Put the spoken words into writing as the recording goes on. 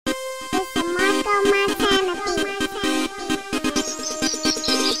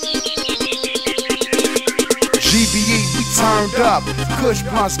turned up. Kush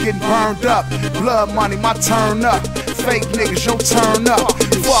blunts getting burned up. Blood money, my turn up. Fake niggas, your turn up.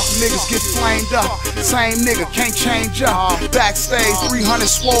 Fuck niggas get flamed up. Same nigga can't change up. Backstage 300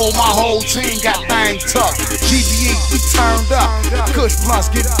 swole, my whole team got things tucked. GBE, we turned up. Kush blunts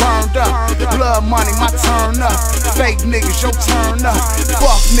get burned up. Blood money, my turn up. Fake niggas, your turn up.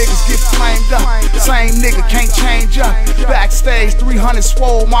 Fuck niggas get flamed up. Same nigga can't change up. Backstage 300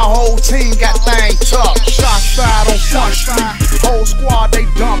 swole, my whole team got things tucked. Shot fired on Front Street. Whole squad they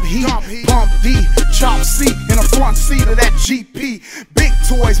dump heat. Bump D, chop seat in the front seat of that GP. Big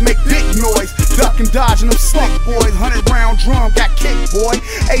toys make big noise. Duck and dodging them slick boys. 100-round drum got kicked, boy.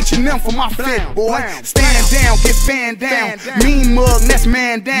 H&M for my fit, boy. Stand down, get fan down. Mean mug, that's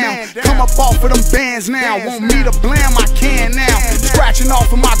man down. Come up off of them bands now. Want me to blam, I can now. Scratching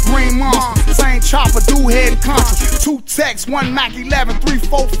off of my green monster. Same chopper, do head and contra. 2 texts, 1 Mac 11, 3,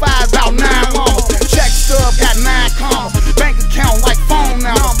 4, 5, about 9 numbers. Check stub, got 9 commas. Bank account like phone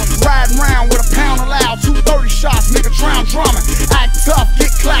numbers. Riding round with a pound allowed. 230 shots, nigga drown drumming. Act tough,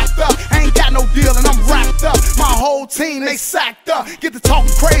 get clapped up. Ain't got no deal and I'm wrapped up. My whole team, they sacked up. Get to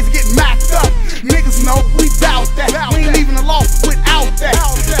talking crazy, get macked up. Niggas know we bout that. We ain't leaving the loft without that.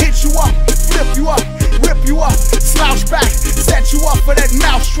 Hit you up, flip you up, rip you up, slouch back, set you up for that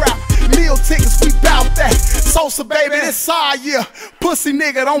mousetrap. Meal tickets, we bout that. Sosa baby, this our year. Pussy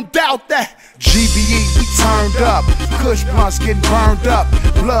nigga, don't doubt that. GBE, we turned up. Kush blunts getting burned up.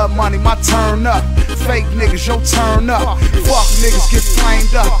 Blood money, my turn up. Fake niggas, your turn up. Fuck niggas get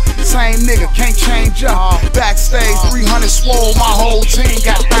flamed up. Same nigga can't change up. Backstage 300 swole, my whole team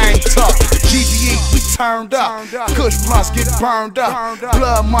got things tough. GBE, we turned up. Kush blunts get burned up.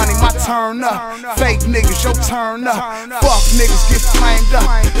 Blood money, my turn up. Fake niggas, your turn up. Fuck niggas get flamed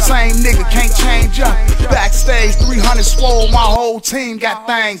up. Same nigga can't change up. Backstage 300 swole, my whole team got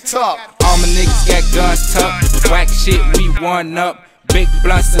things tough. All my niggas got guns tucked. Whack shit, we one up. Big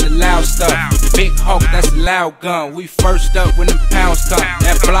blunts and the loud stuff. Big Hulk, that's a loud gun. We first up when them pounds come.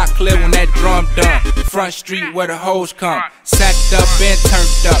 That block clear when that drum done. Front street where the hoes come. Sacked up and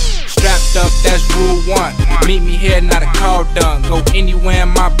turned up. Strapped up, that's rule 1. Meet me here, not a call done. Go anywhere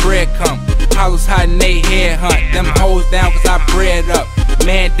my bread come. House hot and they head hunt. Them hoes down cause I bread up.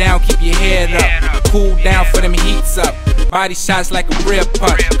 Man down, keep your head up. Cool down for them heats up. Body shots like a real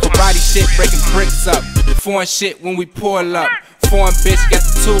punch. Karate shit breaking bricks up. Foreign shit when we pull up. Foreign bitch got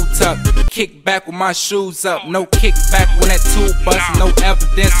the tool tucked. Kick back with my shoes up. No kick back when that tool bust. No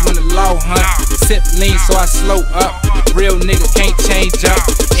evidence when the law hunt. Sip lean so I slow up. Real nigga can't change up.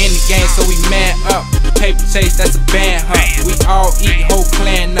 In the game so we man up. Paper chase, that's a band hunt. We all eat, whole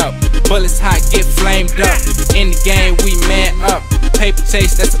clan up. Bullets hot, get flamed up. In the game we man up. Paper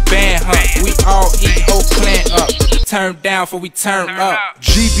chase, that's a band hunt. We all eat, whole clan up. Turn down for we turn up.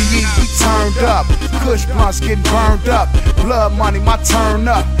 GBE, we turned up. Kush blunts getting burned up. Blood money, my turn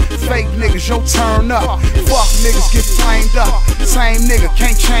up. Fake niggas, your turn up. Fuck niggas get flamed up. Same nigga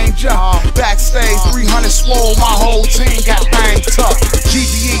can't change up. Backstage 300 swole, my whole team got things tough.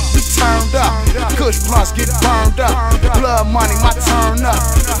 GBE, we turned up. Kush blunts get burned up. Blood money, my turn up.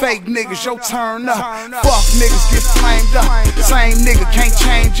 Fake niggas, your turn up. Fuck niggas get flamed up. Same nigga can't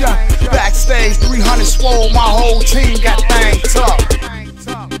change up. Backstage 300 swole, my whole team got things tough.